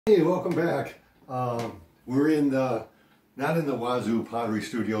Hey, welcome back. We're in the, not in the Wazoo Pottery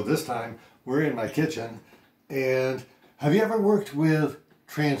Studio this time, we're in my kitchen. And have you ever worked with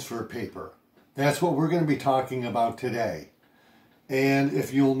transfer paper? That's what we're going to be talking about today. And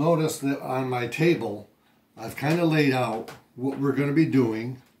if you'll notice that on my table, I've kind of laid out what we're going to be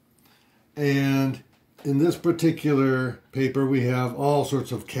doing. And in this particular paper, we have all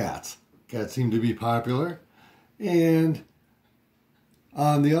sorts of cats. Cats seem to be popular. And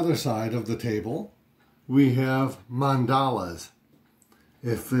on the other side of the table, we have mandalas.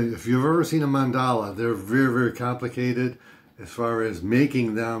 If you've ever seen a mandala, they're very, very complicated as far as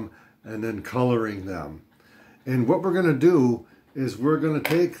making them and then coloring them. And what we're going to do is we're going to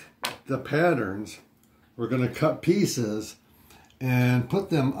take the patterns, we're going to cut pieces and put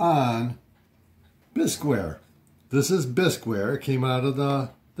them on bisqueware. This is bisqueware. It came out of the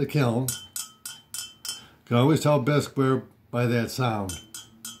kiln. You can always tell bisqueware by that sound.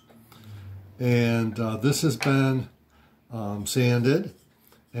 And this has been sanded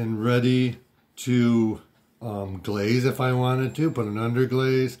and ready to glaze if I wanted to, put an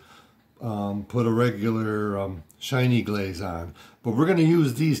underglaze, put a regular shiny glaze on. But we're going to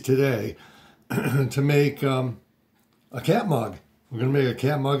use these today to make a cat mug. We're going to make a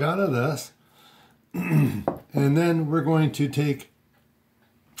cat mug out of this. And then we're going to take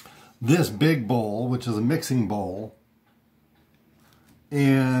this big bowl, which is a mixing bowl,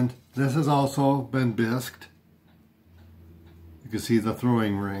 and this has also been bisqued. You can see the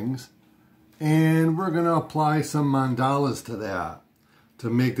throwing rings. And we're going to apply some mandalas to that to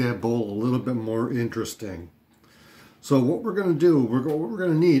make that bowl a little bit more interesting. So what we're going to do, what we're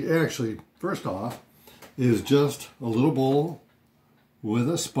going to need actually, first off, is just a little bowl with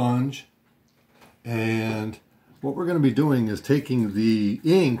a sponge. And what we're going to be doing is taking the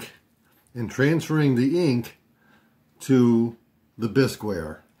ink and transferring the ink to the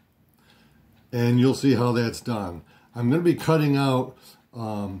bisqueware. And you'll see how that's done. I'm going to be cutting out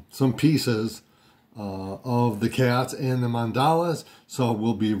some pieces of the cats and the mandalas, so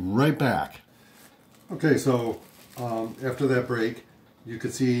we'll be right back. Okay, so after that break, you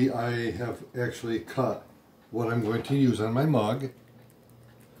can see I have actually cut what I'm going to use on my mug.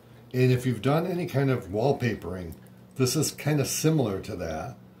 And if you've done any kind of wallpapering, this is kind of similar to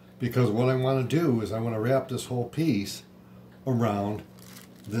that, because what I want to do is I want to wrap this whole piece around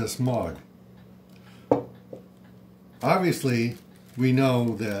this mug. Obviously, we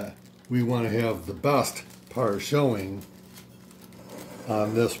know that we want to have the best part showing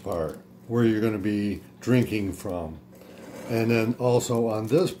on this part, where you're going to be drinking from. And then also on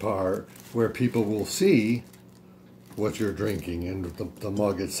this part, where people will see what you're drinking in the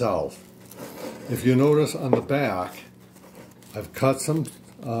mug itself. If you notice on the back, I've cut some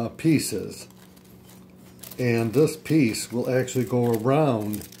pieces, and this piece will actually go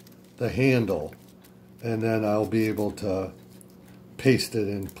around the handle, and then I'll be able to paste it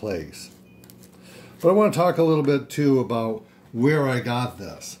in place. But I want to talk a little bit too about where I got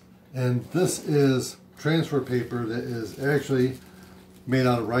this. And this is transfer paper that is actually made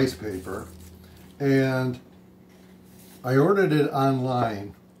out of rice paper, and I ordered it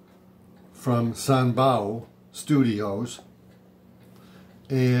online from Sanbao Studios,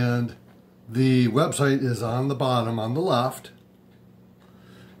 and the website is on the bottom on the left,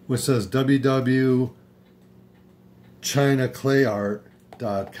 which says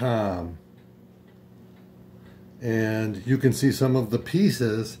www.chinaclayart.com, and you can see some of the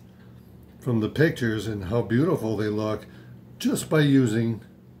pieces from the pictures and how beautiful they look just by using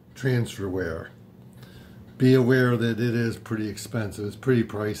transferware. Be aware that it is pretty expensive. It's pretty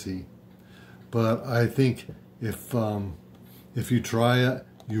pricey, but I think if you try it,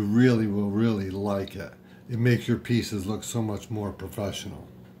 you really will like it. It makes your pieces look so much more professional.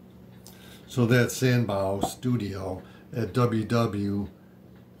 So that's Sanbao Studio at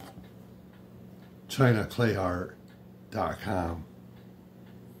www.chinaclayart.com.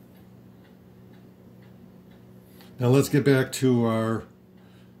 Now let's get back to our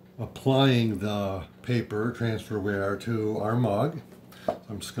applying the paper transferware to our mug. So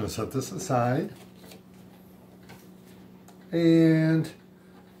I'm just going to set this aside. And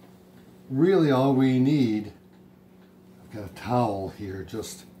really all we need, I've got a towel here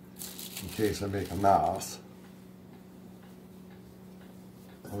just in case I make a mess.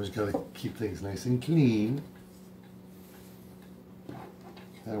 Always got to keep things nice and clean.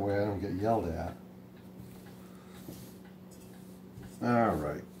 That way I don't get yelled at. All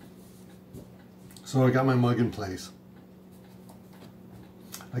right. So I got my mug in place.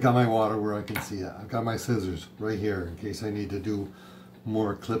 I got my water where I can see it. I've got my scissors right here in case I need to do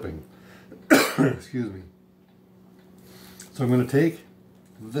more clipping. Excuse me. So I'm going to take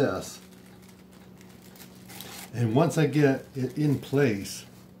this. And once I get it in place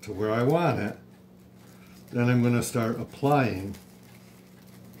to where I want it, then I'm going to start applying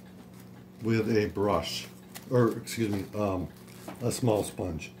with a brush, or excuse me, a small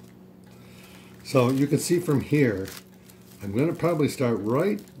sponge. So you can see from here, I'm going to probably start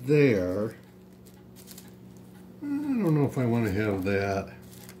right there. I don't know if I want to have that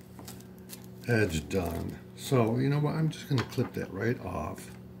edge done. So you know what, I'm just going to clip that right off.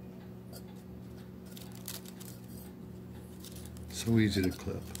 So easy to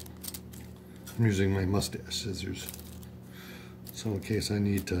clip. I'm using my mustache scissors. So in case I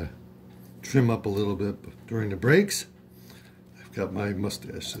need to trim up a little bit during the breaks, I've got my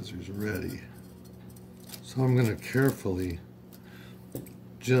mustache scissors ready. So I'm going to carefully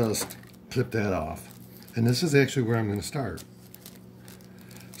just clip that off. And this is actually where I'm going to start.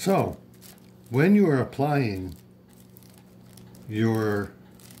 So when you are applying your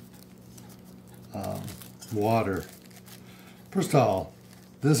water, first of all,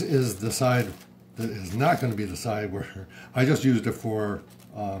 this is the side that is not going to be the side where I just used it for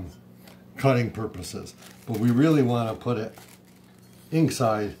cutting purposes. But we really want to put it ink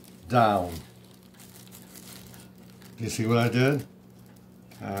side down. Do you see what I did?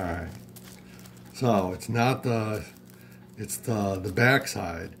 All right. So it's not the, it's the back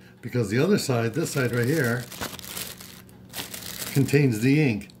side, because the other side, this side right here, contains the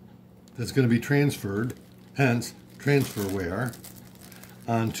ink that's going to be transferred, hence transfer wear,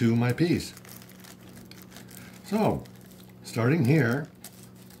 onto my piece. So, starting here,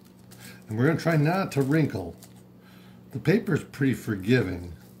 and we're going to try not to wrinkle. The paper is pretty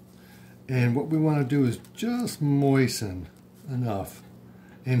forgiving, and what we want to do is just moisten enough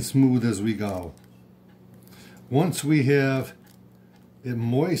and smooth as we go. Once we have it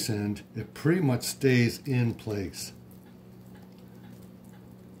moistened, it pretty much stays in place.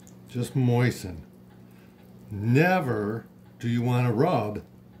 Just moisten. Never do you want to rub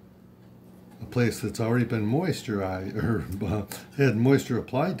a place that's already been moisturized or had moisture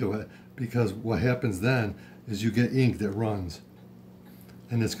applied to it, because what happens then is you get ink that runs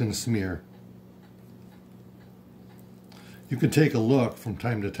and it's going to smear. You can take a look from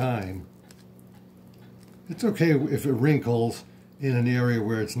time to time. It's okay if it wrinkles in an area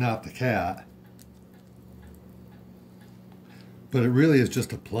where it's not the cat, but it really is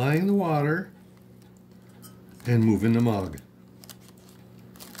just applying the water and moving the mug.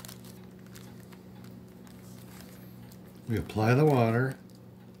 We apply the water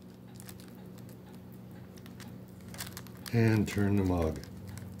and turn the mug.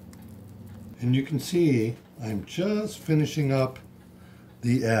 And you can see I'm just finishing up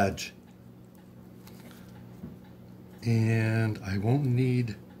the edge. And I won't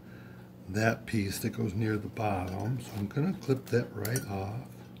need that piece that goes near the bottom, so I'm going to clip that right off.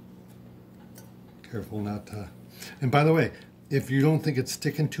 Careful not to. And by the way, if you don't think it's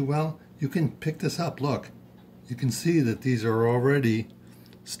sticking too well, you can pick this up. Look, you can see that these are already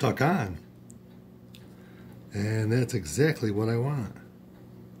stuck on. And that's exactly what I want.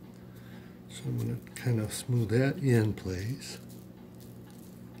 So I'm going to kind of smooth that in place.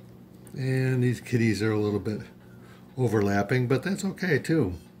 And these kitties are a little bit overlapping, but that's okay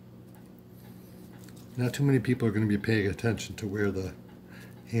too. Not too many people are going to be paying attention to where the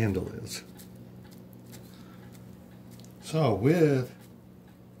handle is. So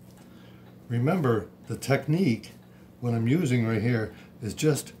remember the technique, what I'm using right here is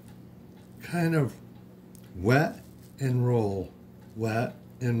just kind of wet and roll, wet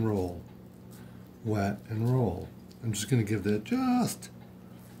and roll, wet and roll. I'm just going to give that just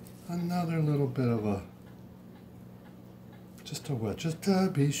another little bit of a, just a wet, just to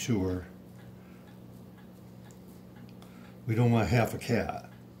be sure. We don't want half a cat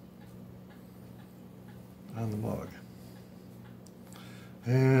on the mug.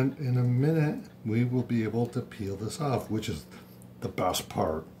 And in a minute, we will be able to peel this off, which is the best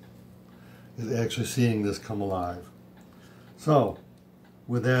part, is actually seeing this come alive. So,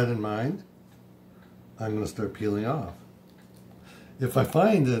 with that in mind, I'm going to start peeling off. If I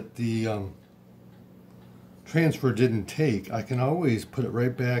find that the transfer didn't take, I can always put it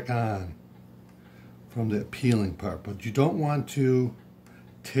right back on from that peeling part, but you don't want to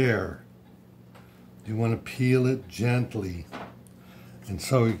tear. You want to peel it gently. And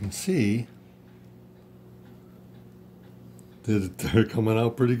so you can see that they're coming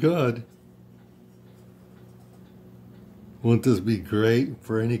out pretty good. Wouldn't this be great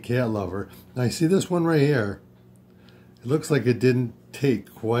for any cat lover? Now you see this one right here. It looks like it didn't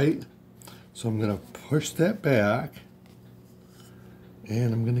take quite. So I'm going to push that back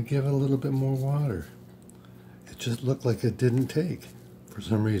and I'm going to give it a little bit more water. It just looked like it didn't take. for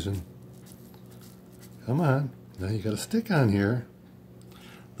some reason. Come on, now you got a stick on here.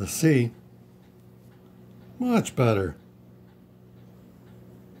 Let's see. Much better.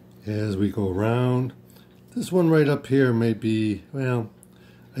 As we go around, this one right up here may be, well,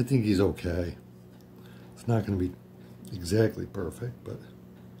 I think he's okay. It's not going to be exactly perfect, but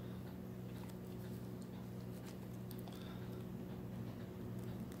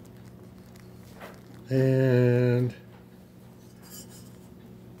and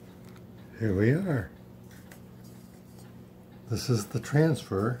here we are. This is the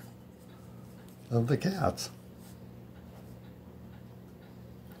transfer of the cats.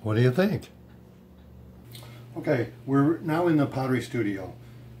 What do you think? Okay, we're now in the pottery studio,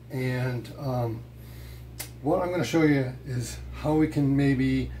 and what I'm going to show you is how we can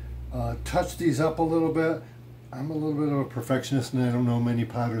maybe touch these up a little bit. I'm a little bit of a perfectionist, and I don't know many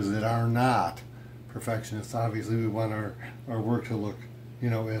potters that are not perfectionists. Obviously, we want our work to look, you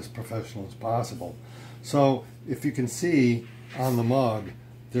know, as professional as possible. So if you can see on the mug,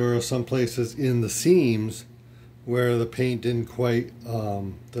 there are some places in the seams where the paint didn't quite,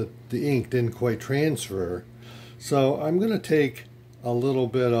 the ink didn't quite transfer. So I'm going to take a little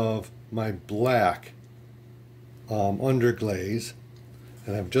bit of my black underglaze,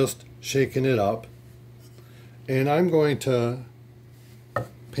 and I've just shaken it up, and I'm going to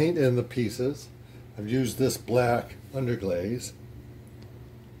paint in the pieces. I've used this black underglaze,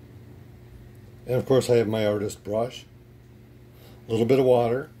 and of course I have my artist brush, a little bit of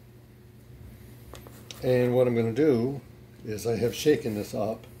water, and what I'm going to do is I have shaken this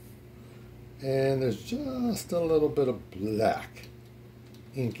up, and there's just a little bit of black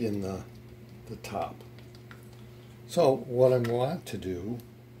ink in the top. So what I want to do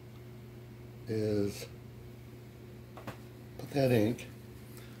is put that ink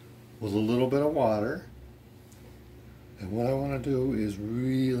with a little bit of water, and what I want to do is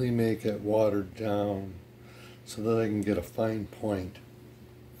really make it watered down so that I can get a fine point.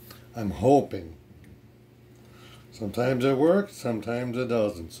 I'm hoping. Sometimes it works, sometimes it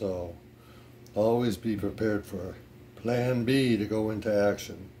doesn't, so always be prepared for plan B to go into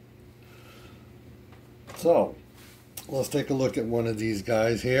action. So let's take a look at one of these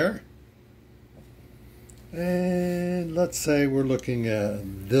guys here. And let's say we're looking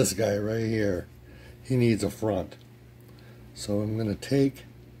at this guy right here. He needs a front. So I'm going to take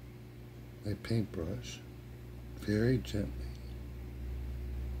my paintbrush very gently.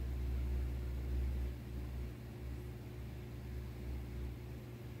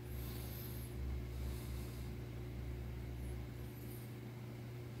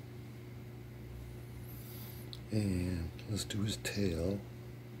 And let's do his tail.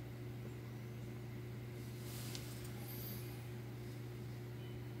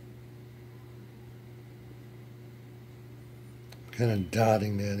 Kind of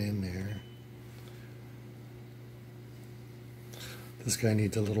dotting that in there. This guy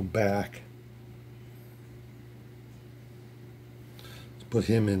needs a little back. Let's put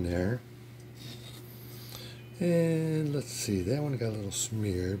him in there. And let's see, that one got a little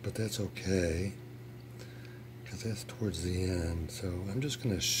smeared, but that's okay, because that's towards the end. So I'm just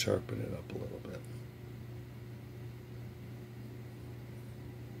going to sharpen it up a little bit.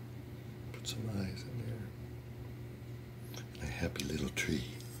 Put some eyes in there. A happy little tree.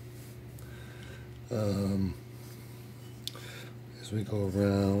 As we go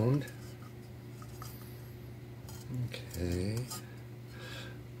around, okay.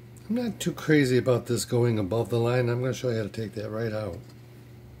 I'm not too crazy about this going above the line. I'm going to show you how to take that right out.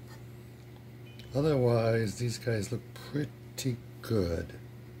 Otherwise, these guys look pretty good.